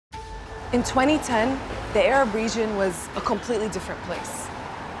In 2010, the Arab region was a completely different place.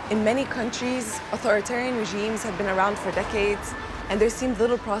 In many countries, authoritarian regimes have been around for decades, and there seemed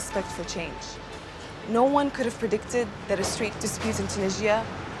little prospect for change. No one could have predicted that a street dispute in Tunisia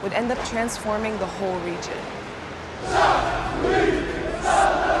would end up transforming the whole region.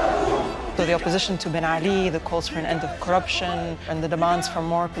 So the opposition to Ben Ali, the calls for an end of corruption, and the demands for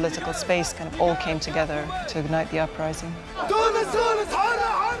more political space kind of all came together to ignite the uprising.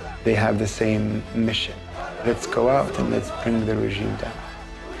 They have the same mission. Let's go out and let's bring the regime down.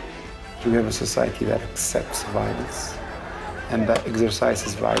 We have a society that accepts violence, and that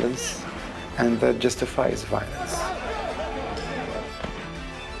exercises violence, and that justifies violence.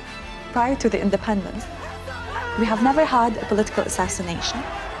 Prior to the independence, we have never had a political assassination.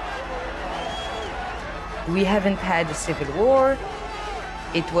 We haven't had a civil war.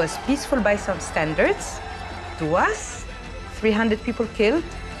 It was peaceful by some standards. To us, 300 people killed.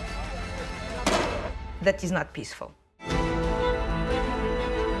 That is not peaceful.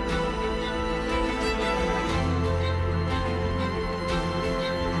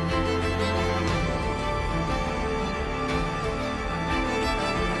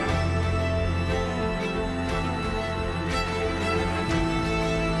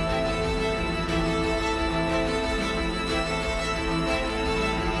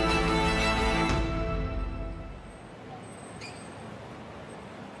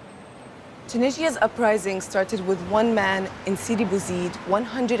 Tunisia's uprising started with one man in Sidi Bouzid,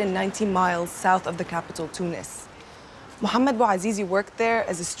 190 miles south of the capital, Tunis. Mohamed Bouazizi worked there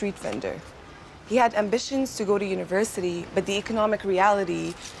as a street vendor. He had ambitions to go to university, but the economic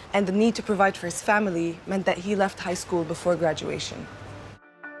reality and the need to provide for his family meant that he left high school before graduation.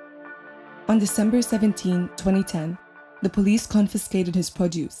 On December 17, 2010, the police confiscated his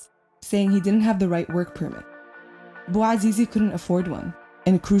produce, saying he didn't have the right work permit. Bouazizi couldn't afford one,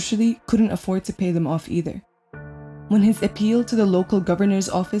 and crucially, couldn't afford to pay them off either. When his appeal to the local governor's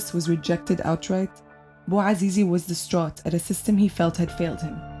office was rejected outright, Bouazizi was distraught at a system he felt had failed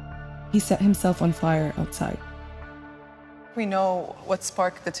him. He set himself on fire outside. We know what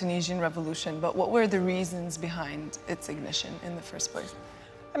sparked the Tunisian revolution, but what were the reasons behind its ignition in the first place?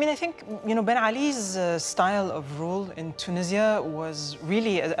 I mean, I think, Ben Ali's style of rule in Tunisia was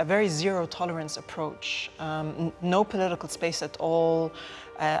really a very zero-tolerance approach. No political space at all.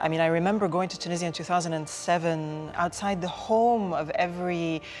 I mean, I remember going to Tunisia in 2007. Outside the home of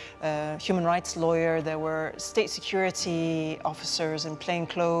every human rights lawyer, there were state security officers in plain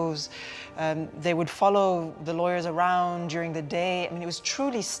clothes. They would follow the lawyers around during the day. I mean, it was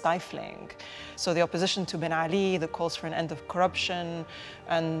truly stifling. So the opposition to Ben Ali, the calls for an end of corruption,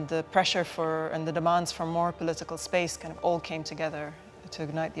 and the pressure for and the demands for more political space kind of all came together to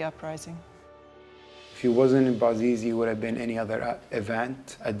ignite the uprising. If he wasn't in Bouazizi, it would have been any other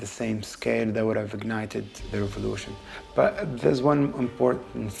event at the same scale that would have ignited the revolution. But there's one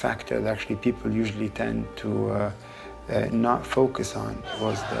important factor that actually people usually tend to not focus on,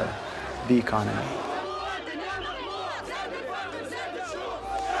 was the economy.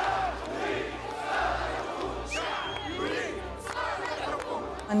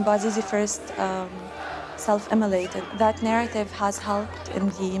 When Bouazizi first self-immolated, that narrative has helped in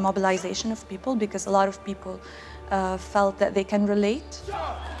the mobilization of people because a lot of people felt that they can relate.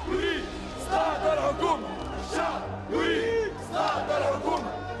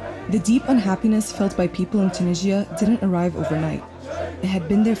 The deep unhappiness felt by people in Tunisia didn't arrive overnight. It had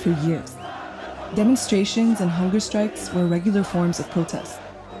been there for years. Demonstrations and hunger strikes were regular forms of protest.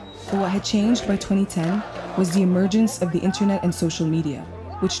 But what had changed by 2010 was the emergence of the internet and social media,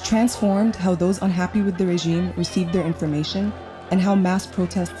 which transformed how those unhappy with the regime received their information and how mass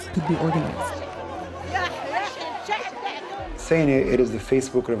protests could be organized. Saying it is the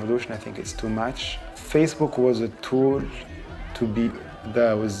Facebook revolution, I think it's too much. Facebook was a tool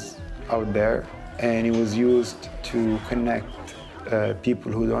that was out there, and it was used to connect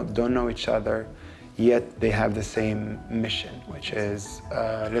people who don't know each other, yet they have the same mission, which is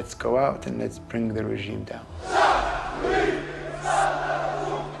let's go out and let's bring the regime down.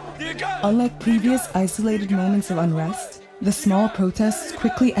 Unlike previous isolated moments of unrest, the small protests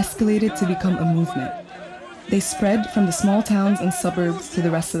quickly escalated to become a movement. They spread from the small towns and suburbs to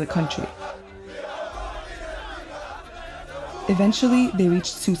the rest of the country. Eventually, they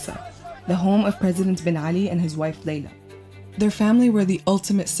reached Susa, the home of President Ben Ali and his wife Layla. Their family were the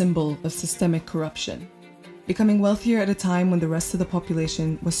ultimate symbol of systemic corruption, becoming wealthier at a time when the rest of the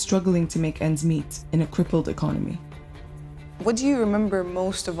population was struggling to make ends meet in a crippled economy. What do you remember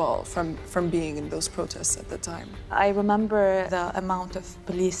most of all from being in those protests at the time? I remember the amount of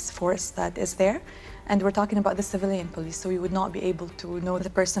police force that is there. And we're talking about the civilian police, so you would not be able to know the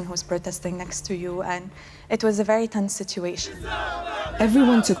person who's protesting next to you. And it was a very tense situation.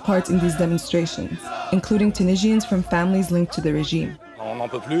 Everyone took part in these demonstrations, including Tunisians from families linked to the regime. On n'en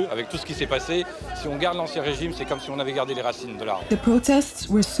peut plus avec tout ce qui s'est passé. Si on garde l'ancien régime, c'est comme si on avait gardé les racines de l'arbre. The protests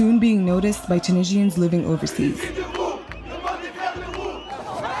were soon being noticed by Tunisians living overseas.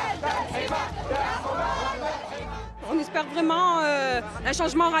 On espère vraiment un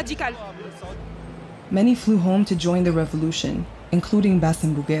changement radical. Many flew home to join the revolution, including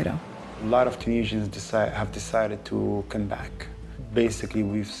Bassem Bouguera. A lot of Tunisians have decided to come back. Basically,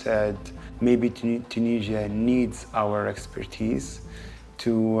 we've said maybe Tunisia needs our expertise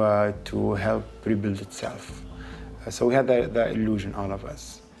to help rebuild itself. So we had that illusion, all of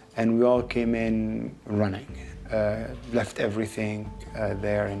us. And we all came in running, left everything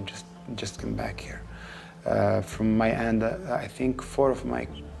there and just came back here. From my end, I think 4 of my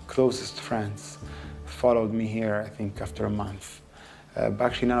closest friends followed me here, I think, after a month. But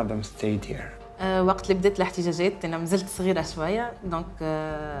actually, none of them stayed here. وقت اللي بدات الاحتجاجات انا مازلت صغيره شويه دونك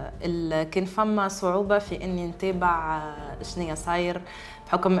كان فما صعوبه في اني نتابع شنو صاير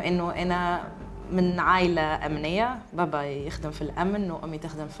بحكم انه انا من عائله امنيه بابا يخدم في الامن وامي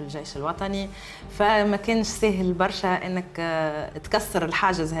تخدم في الجيش الوطني فما كانش سهل برشا انك تكسر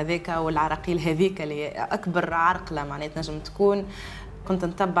الحاجز هذاك والعراقيل هذيك اللي اكبر عرقله معناتها تنجم تكون كنت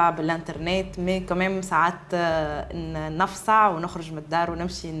نتبع بالانترنت مي كمان ساعات نفصع ونخرج من الدار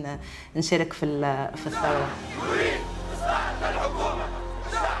ونمشي نشارك في الثوره.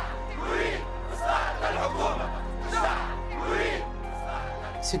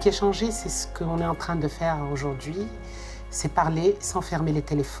 Ce qui a changé, c'est ce qu'on est en train de faire aujourd'hui, c'est parler sans fermer les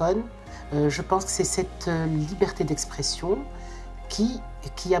téléphones. Je pense que c'est cette liberté d'expression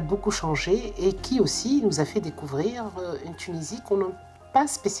qui a beaucoup changé et qui aussi nous a fait découvrir une Tunisie qu'on n'a pas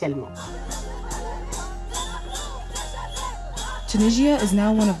spécialement. Tunisia is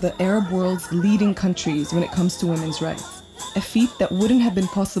now one of the Arab world's leading countries when it comes to women's rights, a feat that wouldn't have been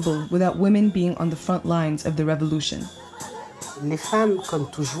possible without women being on the front lines of the revolution. Les femmes, comme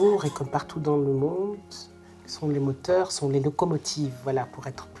toujours et comme partout dans le monde, sont les moteurs, sont les locomotives, voilà, pour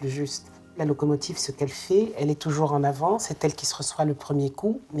être plus juste. La locomotive, ce qu'elle fait, elle est toujours en avant, c'est elle qui se reçoit le premier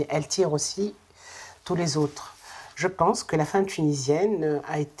coup, mais elle tire aussi tous les autres. Je pense que la femme tunisienne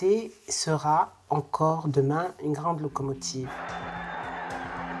a été, sera encore demain une grande locomotive.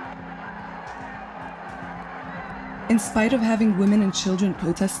 In spite of having women and children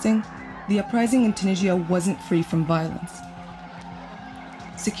protesting, the uprising in Tunisia wasn't free from violence.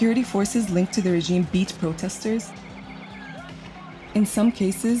 Security forces linked to the regime beat protesters. In some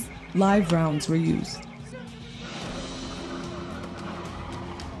cases, live rounds were used.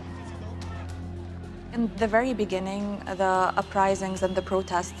 In the very beginning, the uprisings and the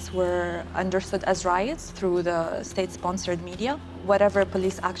protests were understood as riots through the state-sponsored media. Whatever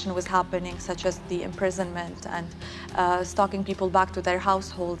police action was happening, such as the imprisonment and stalking people back to their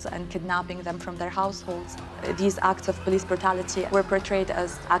households and kidnapping them from their households, these acts of police brutality were portrayed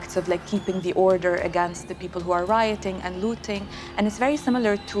as acts of like keeping the order against the people who are rioting and looting. And it's very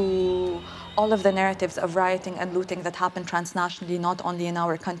similar to all of the narratives of rioting and looting that happen transnationally, not only in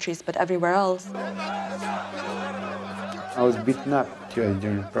our countries, but everywhere else. I was beaten up during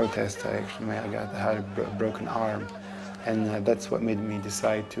the protest. I had a broken arm. And that's what made me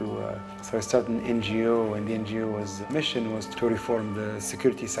decide to, so I started an NGO, and the NGO's mission was to reform the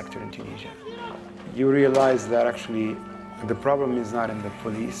security sector in Tunisia. You realize that actually the problem is not in the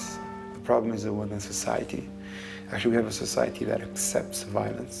police, the problem is within society. Actually, we have a society that accepts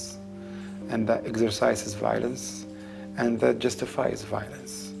violence, and that exercises violence, and that justifies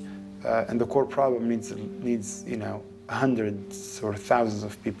violence. And the core problem needs, you know, hundreds or thousands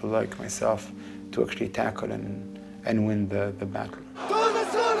of people like myself to actually tackle and win the battle.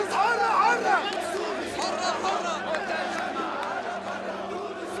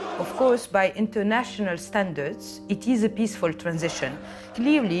 Of course, by international standards, it is a peaceful transition.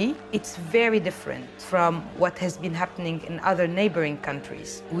 Clearly, it's very different from what has been happening in other neighboring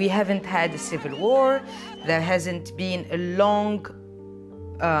countries. We haven't had a civil war, there hasn't been a long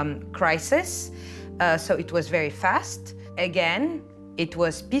crisis, so it was very fast. Again, it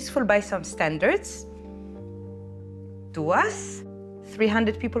was peaceful by some standards. To us,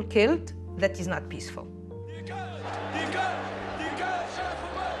 300 people killed, that is not peaceful.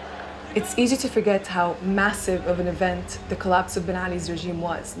 It's easy to forget how massive of an event the collapse of Ben Ali's regime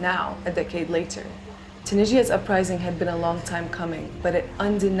was now, a decade later. Tunisia's uprising had been a long time coming, but it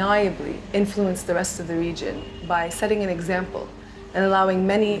undeniably influenced the rest of the region by setting an example and allowing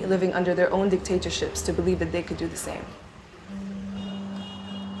many living under their own dictatorships to believe that they could do the same.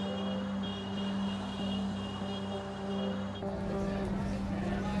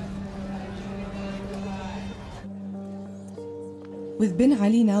 With bin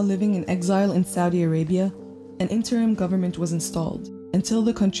Ali now living in exile in Saudi Arabia, an interim government was installed until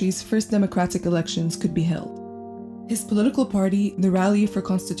the country's first democratic elections could be held. His political party, the Rally for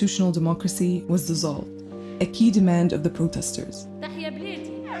Constitutional Democracy, was dissolved, a key demand of the protesters.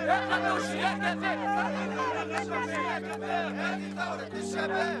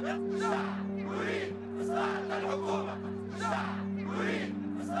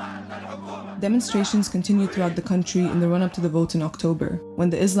 Demonstrations continued throughout the country in the run-up to the vote in October, when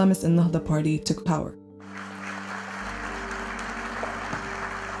the Islamist Ennahda party took power.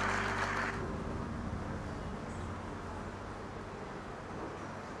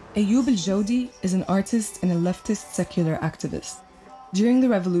 Ayoub al-Jawdi is an artist and a leftist secular activist. During the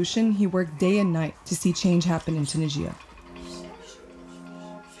revolution, he worked day and night to see change happen in Tunisia.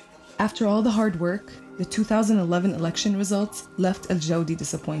 After all the hard work, the 2011 election results left al-Jawdi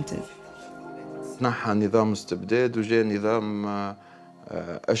disappointed. نحى نظام استبداد وجاء نظام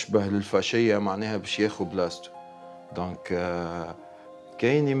أشبه للفاشية معناها باش ياخذ بلاصته. دونك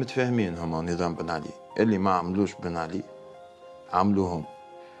كاينين متفاهمين هما نظام بن علي، اللي ما عملوش بن علي عملوهم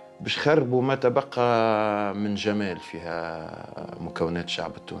باش خربوا ما تبقى من جمال فيها مكونات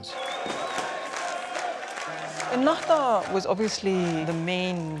الشعب التونسي. Ennahda was obviously the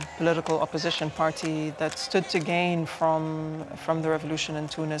main political opposition party that stood to gain from the revolution in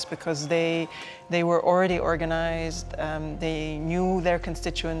Tunis because they were already organized, they knew their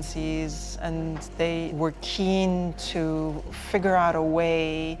constituencies, and they were keen to figure out a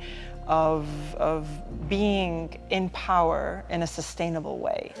way of being in power in a sustainable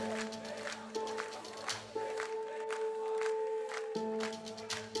way.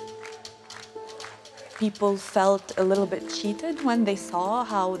 People felt a little bit cheated when they saw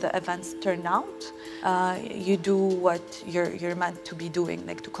how the events turned out. You do what you're meant to be doing,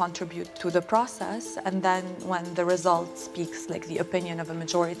 like to contribute to the process, and then when the result speaks like the opinion of a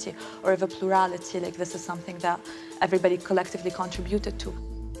majority or of a plurality, like this is something that everybody collectively contributed to.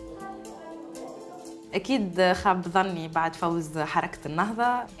 أكيد خاب ظني بعد فوز حركة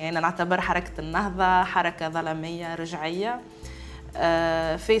النهضة، يعني نعتبر حركة النهضة حركة ظلامية رجعية.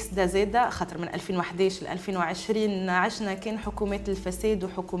 فاسدة زادة خاطر من 2011 ل 2020 عشنا كان حكومات الفساد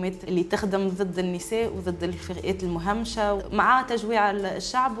وحكومات اللي تخدم ضد النساء وضد الفئات المهمشة مع تجويع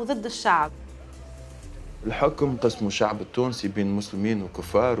الشعب وضد الشعب. الحكم قسموا الشعب التونسي بين مسلمين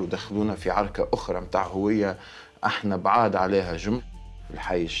وكفار ودخلونا في عركة أخرى متاع هوية احنا بعاد عليها جملة.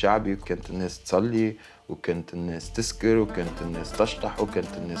 الحي الشعبي كانت الناس تصلي وكانت الناس تسكر وكانت الناس تشطح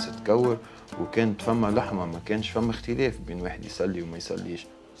وكانت الناس تكور وكانت فما لحمة ما كانش فما اختلاف بين واحد يصلي وما يصليش.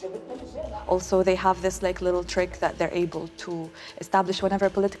 Also, they have this like little trick that they're able to establish whenever a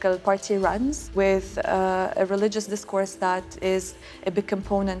political party runs with a religious discourse that is a big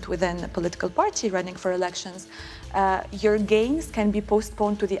component within a political party running for elections. Your gains can be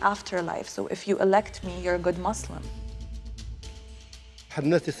postponed to the afterlife. So if you elect me, you're a good Muslim.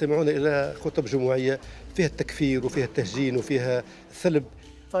 الناس يستمعون إلى خطب جمعية فيها التكفير وفيها التهجين وفيها الثلب.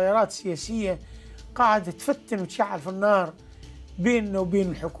 تيارات سياسية قاعدة تفتن وتشعل في النار بيننا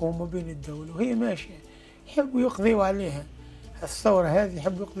وبين الحكومة وبين الدولة وهي ماشية يحبوا يقضيوا عليها. الثورة هذه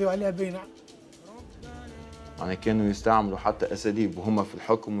يحبوا يقضيوا عليها بينهم. يعني كانوا يستعملوا حتى أساليب وهم في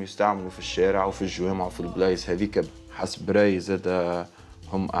الحكم ويستعملوا في الشارع وفي الجوامع وفي البلايص هذيك حسب رأيي زاد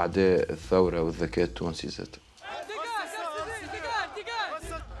هم أعداء الثورة والذكاء التونسي زاد.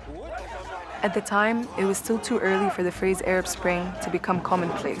 At the time, it was still too early for the phrase Arab Spring to become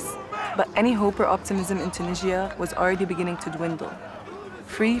commonplace, but any hope or optimism in Tunisia was already beginning to dwindle.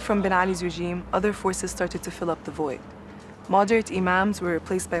 Free from Ben Ali's regime, other forces started to fill up the void. Moderate imams were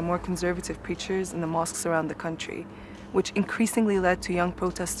replaced by more conservative preachers in the mosques around the country, which increasingly led to young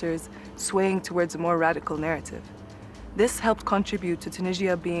protesters swaying towards a more radical narrative. This helped contribute to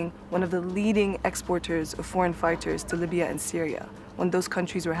Tunisia being one of the leading exporters of foreign fighters to Libya and Syria, when those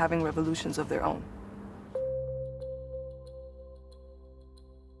countries were having revolutions of their own.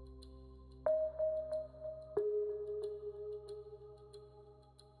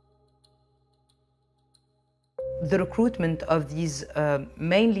 The recruitment of these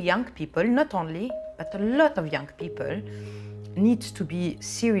mainly young people, not only, but a lot of young people, needs to be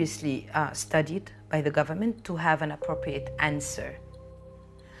seriously studied by the government to have an appropriate answer.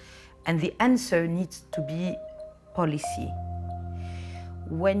 And the answer needs to be policy.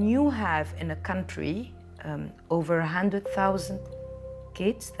 When you have in a country over 100,000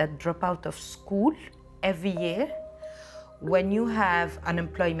 kids that drop out of school every year, when you have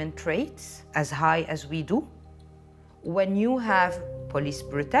unemployment rates as high as we do, when you have police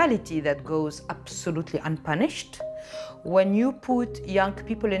brutality that goes absolutely unpunished, when you put young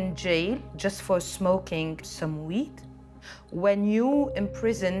people in jail just for smoking some weed, When you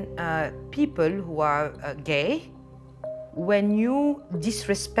imprison people who are gay, when you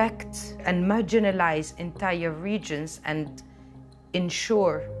disrespect and marginalize entire regions and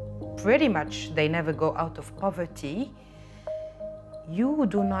ensure pretty much they never go out of poverty, you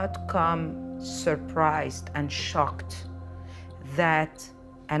do not come surprised and shocked that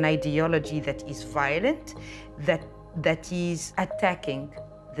an ideology that is violent, that is attacking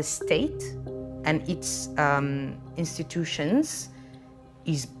the state and its institutions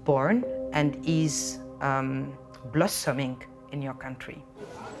is born and is blossoming in your country.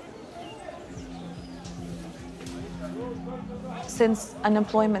 Since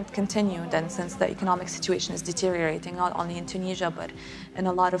unemployment continued and since the economic situation is deteriorating, not only in Tunisia, but in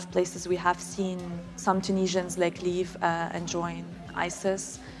a lot of places, we have seen some Tunisians leave and join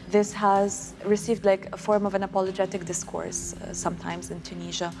ISIS. This has received a form of an apologetic discourse sometimes in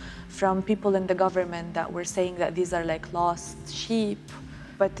Tunisia from people in the government that were saying that these are lost sheep.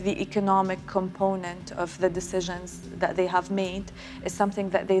 But the economic component of the decisions that they have made is something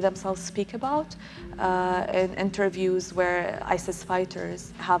that they themselves speak about in interviews where ISIS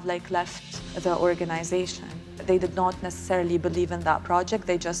fighters have left the organization. They did not necessarily believe in that project.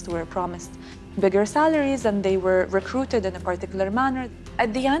 They just were promised bigger salaries and they were recruited in a particular manner.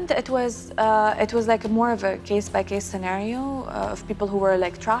 At the end, it was more of a case-by-case scenario of people who were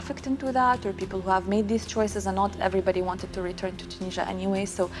trafficked into that or people who have made these choices, and not everybody wanted to return to Tunisia anyway,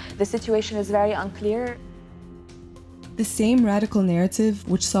 so the situation is very unclear. The same radical narrative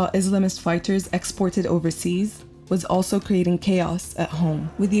which saw Islamist fighters exported overseas was also creating chaos at home.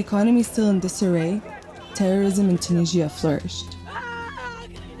 With the economy still in disarray, terrorism in Tunisia flourished.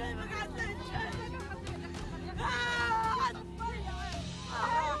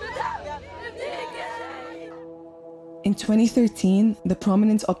 In 2013, the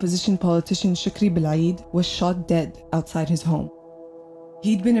prominent opposition politician Shukri Belaid was shot dead outside his home.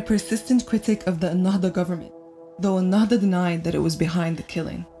 He'd been a persistent critic of the Ennahda government, though Ennahda denied that it was behind the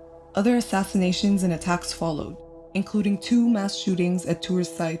killing. Other assassinations and attacks followed, including 2 mass shootings at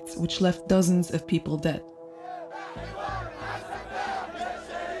tourist sites which left dozens of people dead.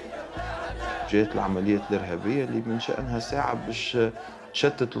 جاءت العمليات الإرهابية اللي من شأنها ساعة باش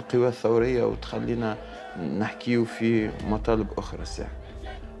تشتت القوى الثورية وتخلينا نحكيو في مطالب أخرى الساعة.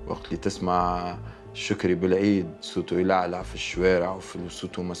 وقت اللي تسمع شكري بالعيد صوته يلعلع في الشوارع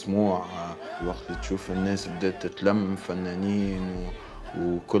وصوته مسموع، وقت اللي تشوف الناس بدأت تتلم فنانين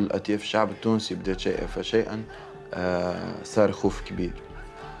وكل أطياف الشعب التونسي بدأت شيئا فشيئا، صار خوف كبير.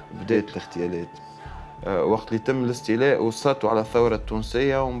 بدأت الاغتيالات. وقت اللي تم الاستيلاء وسطوا على الثورة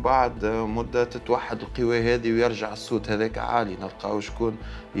التونسية، ومن بعد مدة تتوحد القوى هذه ويرجع الصوت هذاك عالي، نلقاو شكون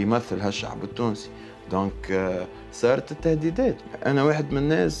يمثل هالشعب التونسي. دونك صارت التهديدات. أنا واحد من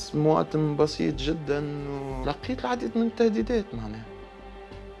الناس مواطن بسيط جدا ولقيت العديد من التهديدات معناها.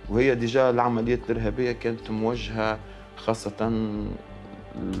 وهي ديجا العمليات الإرهابية كانت موجهة خاصة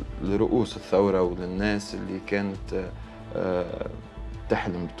لرؤوس الثورة وللناس اللي كانت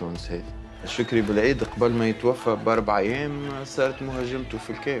تحلم بتونس هذه. شكري بالعيد قبل ما يتوفى ب4 أيام صارت مهاجمته في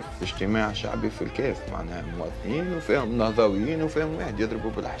الكاف، اجتماع شعبي في الكاف، معناها مواطنين وفيهم نهضويين وفيهم واحد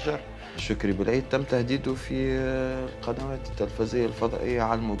يضربوا بالحجر. شكري بالعيد تم تهديده في القنوات التلفزيونية الفضائية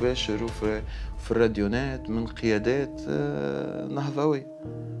على المباشر وفي الراديونات من قيادات نهضوية.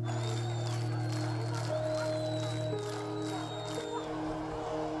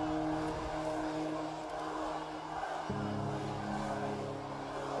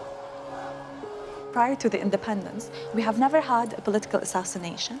 Prior to the independence, we have never had a political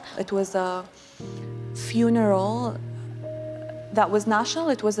assassination. It was a funeral that was national.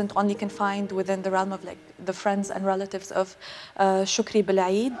 It wasn't only confined within the realm of the friends and relatives of Shukri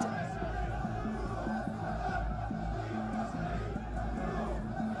Belaid.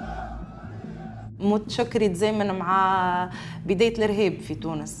 موت شكري تزامن مع بداية الإرهاب في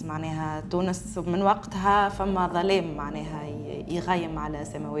تونس، معناها تونس من وقتها فما ظلام معناها يغيم على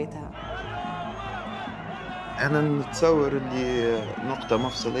سماواتها. أنا نتصور اللي نقطة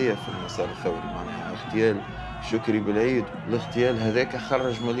مفصلية في المسار الثوري، معناها اغتيال شكري بالعيد. الاغتيال هذاك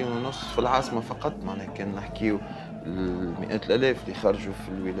خرج 1.5 مليون في العاصمة فقط، معناها كان نحكيو المئات الآلاف اللي خرجوا في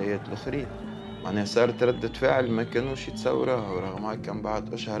الولايات الأخرين. معناها صارت ردة فعل ما كانوش يتصوروها، ورغم هكا من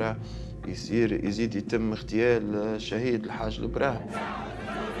بعد أشهر يزيد يتم اغتيال شهيد الحاج البراهيم.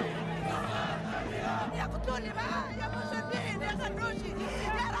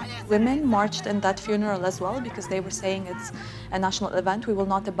 Women marched in that funeral as well because they were saying it's a national event. We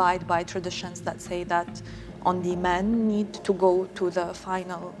will not abide by traditions that say that only men need to go to the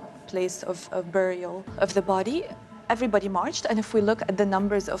final place of burial of the body. Everybody marched, and if we look at the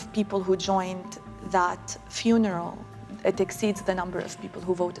numbers of people who joined that funeral, it exceeds the number of people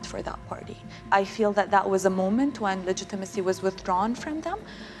who voted for that party. I feel that that was a moment when legitimacy was withdrawn from them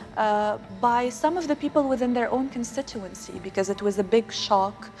by some of the people within their own constituency, because it was a big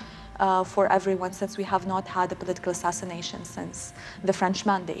shock for everyone, since we have not had a political assassination since the French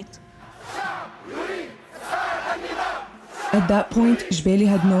Mandate. At that point, Jbeli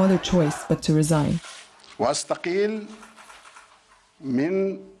had no other choice but to resign. واستقيل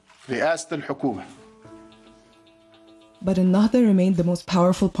من رئاسة الحكومة. But Ennahda remained the most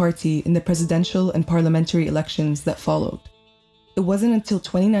powerful party in the presidential and parliamentary elections that followed. It wasn't until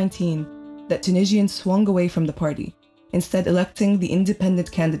 2019 that Tunisians swung away from the party, instead electing the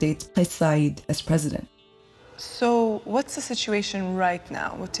independent candidate Qais Said as president. So what's the situation right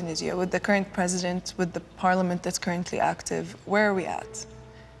now with Tunisia, with the current president, with the parliament that's currently active? Where are we at?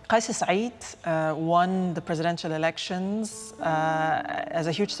 Qais Said won the presidential elections as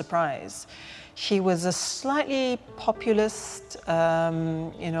a huge surprise. He was a slightly populist,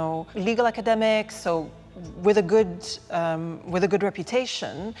 legal academic, so with a good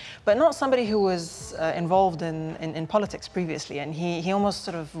reputation, but not somebody who was involved in politics previously. And he almost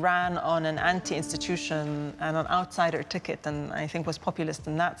sort of ran on an anti-institution and an outsider ticket, and I think was populist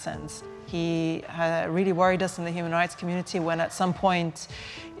in that sense. He really worried us in the human rights community when at some point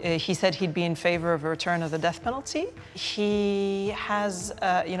he said he'd be in favor of a return of the death penalty. He has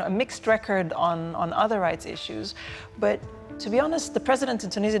a mixed record on other rights issues, but to be honest, the president in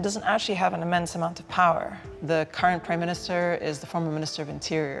Tunisia doesn't actually have an immense amount of power. The current prime minister is the former minister of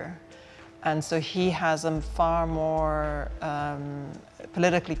interior. And so he has a far more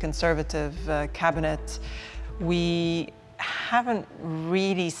politically conservative cabinet. We haven't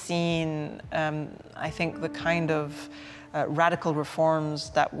really seen, I think, the kind of radical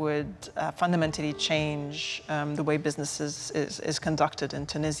reforms that would fundamentally change the way business is conducted in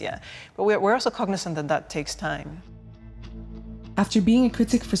Tunisia. But we're also cognizant that that takes time. After being a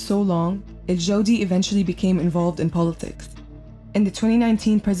critic for so long, El Jodi eventually became involved in politics. In the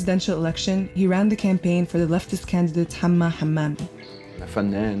 2019 presidential election, he ran the campaign for the leftist candidate Hamma Hammami.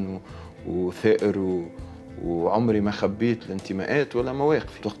 فنان وثائر وعمري ما خبيت الانتماءات ولا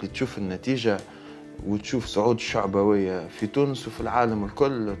مواقف. وقت تشوف النتيجة وتشوف صعود الشعبوية في تونس وفي العالم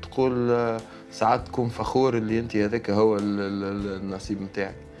الكل، تقول ساعات تكون فخور اللي انت هذاك هو النصيب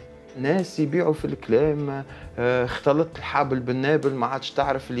متاعك. ناس يبيعوا في الكلام، اختلط الحابل بالنابل، ما عادش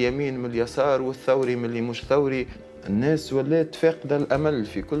تعرف اليمين من اليسار والثوري من اللي مش ثوري. الناس ولات فاقدة الأمل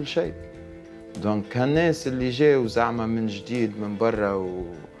في كل شيء. دونك هالناس اللي جاوا زعما من جديد من برا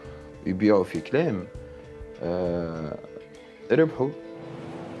ويبيعوا في كلام ربحوا.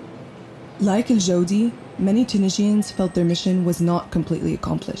 Like El Jodi, many Tunisians felt their mission was not completely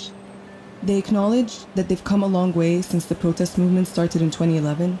accomplished. They acknowledged that they've come a long way since the protest movement started in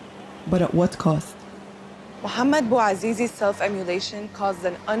 2011, but at what cost? Mohamed Bouazizi's self-emulation caused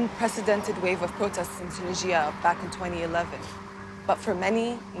an unprecedented wave of protests in Tunisia back in 2011. But for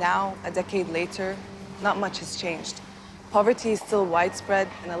many, now, a decade later, not much has changed. Poverty is still widespread,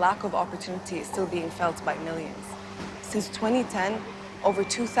 and a lack of opportunity is still being felt by millions. Since 2010, over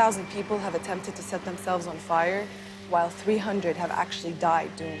 2,000 people have attempted to set themselves on fire, while 300 have actually died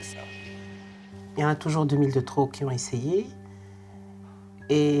doing so. Il y en a toujours 2000 de trop qui ont essayé,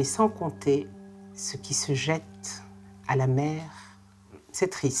 et sans compter ceux qui se jettent à la mer. C'est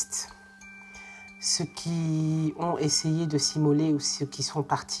triste. Ceux qui ont essayé de s'immoler ou ceux qui sont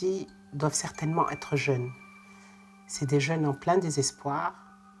partis doivent certainement être jeunes. C'est des jeunes en plein désespoir,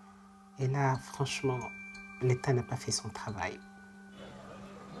 et là, franchement, l'État n'a pas fait son travail.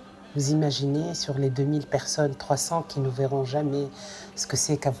 Vous imaginez, sur les 2000 personnes, 300 qui ne verront jamais ce que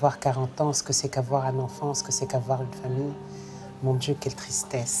c'est qu'avoir 40 ans, ce que c'est qu'avoir un enfant, ce que c'est qu'avoir une famille. Mon Dieu, quelle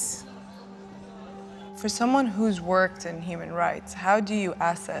tristesse. For someone who's worked in human rights, how do you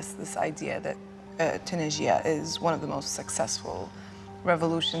assess this idea that Tunisia is one of the most successful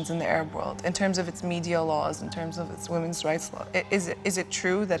revolutions in the Arab world, in terms of its media laws, in terms of its women's rights law? Is it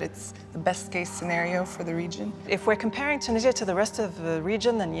true that it's the best case scenario for the region? If we're comparing Tunisia to the rest of the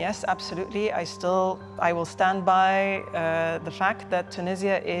region, then yes, absolutely. I will stand by the fact that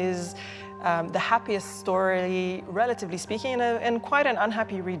Tunisia is the happiest story, relatively speaking, in quite an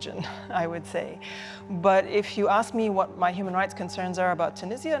unhappy region, I would say. But if you ask me what my human rights concerns are about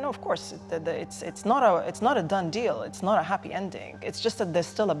Tunisia, no, of course, it's not a done deal. It's not a happy ending. It's just that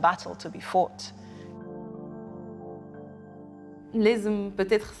there's still a battle to be fought. لازم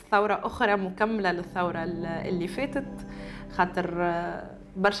بتاتخ ثورة أخرى مكملة للثورة اللي فاتت، خاطر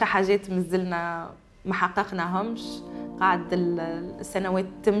برشا حاجات مازلنا ما حققناهمش. قاعد السنوات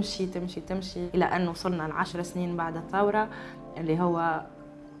تمشي إلى أن وصلنا ل10 سنين بعد الثورة، اللي هو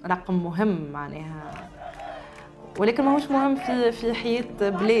رقم مهم معناها. ولكن ماهوش مهم في حياة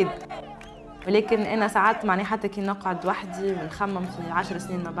بلاد. ولكن أنا ساعات معني حتى كي نقعد وحدي ونخمم في 10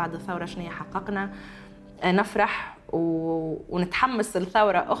 سنين ما بعد الثورة شنو حققنا، نفرح ونتحمس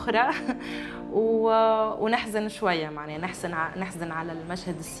لثورة أخرى ونحزن شوية، معني نحزن على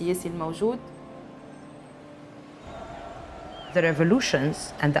المشهد السياسي الموجود. The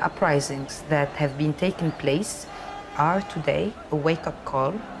revolutions and the uprisings that have been taking place are today a wake-up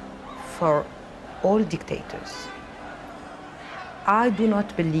call for all dictators. I do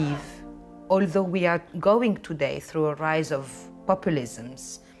not believe, although we are going today through a rise of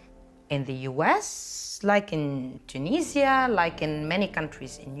populisms in the US, like in Tunisia, like in many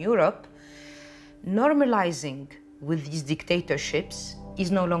countries in Europe, normalizing with these dictatorships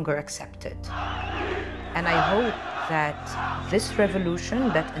is no longer accepted. And I hope that this revolution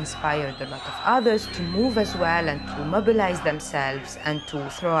that inspired a lot of others to move as well and to mobilize themselves and to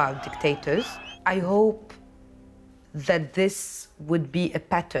throw out dictators, I hope that this would be a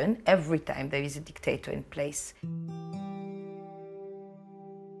pattern every time there is a dictator in place.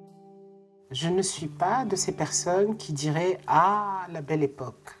 Je ne suis pas de ces personnes qui diraient « Ah, la belle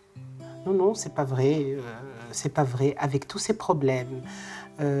époque ». Non, non, c'est pas vrai. C'est pas vrai. Avec tous ces problèmes,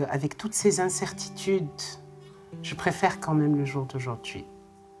 avec toutes ces incertitudes, je préfère quand même le jour d'aujourd'hui.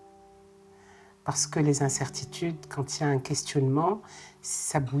 Parce que les incertitudes, quand il y a un questionnement,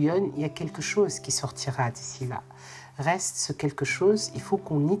 ça bouillonne, il y a quelque chose qui sortira d'ici là. Reste ce quelque chose, il faut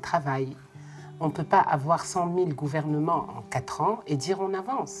qu'on y travaille. On ne peut pas avoir 100 000 gouvernements en 4 ans et dire on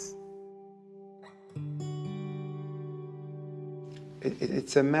avance.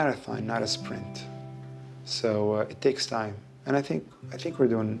 It's a marathon, not a sprint. So it takes time. And I think we're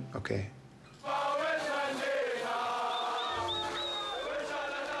doing okay.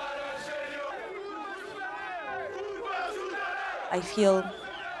 I feel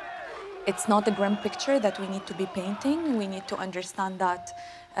it's not a grim picture that we need to be painting. We need to understand that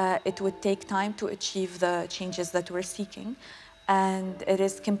it would take time to achieve the changes that we're seeking. And it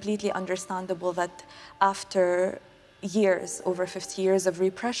is completely understandable that after years, over 50 years of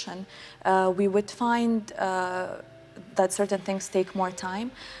repression, we would find that certain things take more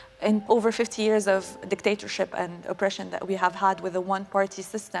time. In over 50 years of dictatorship and oppression that we have had with a one-party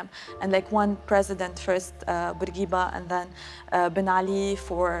system, and like one president, first Bourguiba and then Ben Ali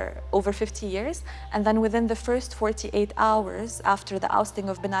for over 50 years, and then within the first 48 hours after the ousting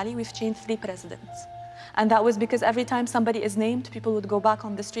of Ben Ali, we've changed 3 presidents. And that was because every time somebody is named, people would go back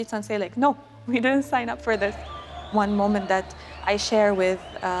on the streets and say like, no, we didn't sign up for this. One moment that I share with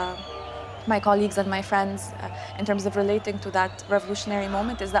my colleagues and my friends in terms of relating to that revolutionary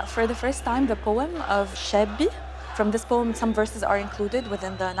moment is that for the first time, the poem of Shabi, from this poem, some verses are included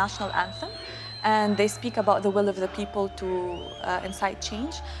within the national anthem, and they speak about the will of the people to incite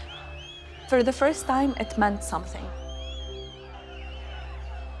change. For the first time, it meant something.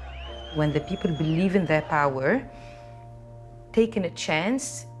 When the people believe in their power, taking a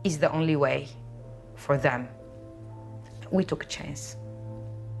chance is the only way for them. We took a chance.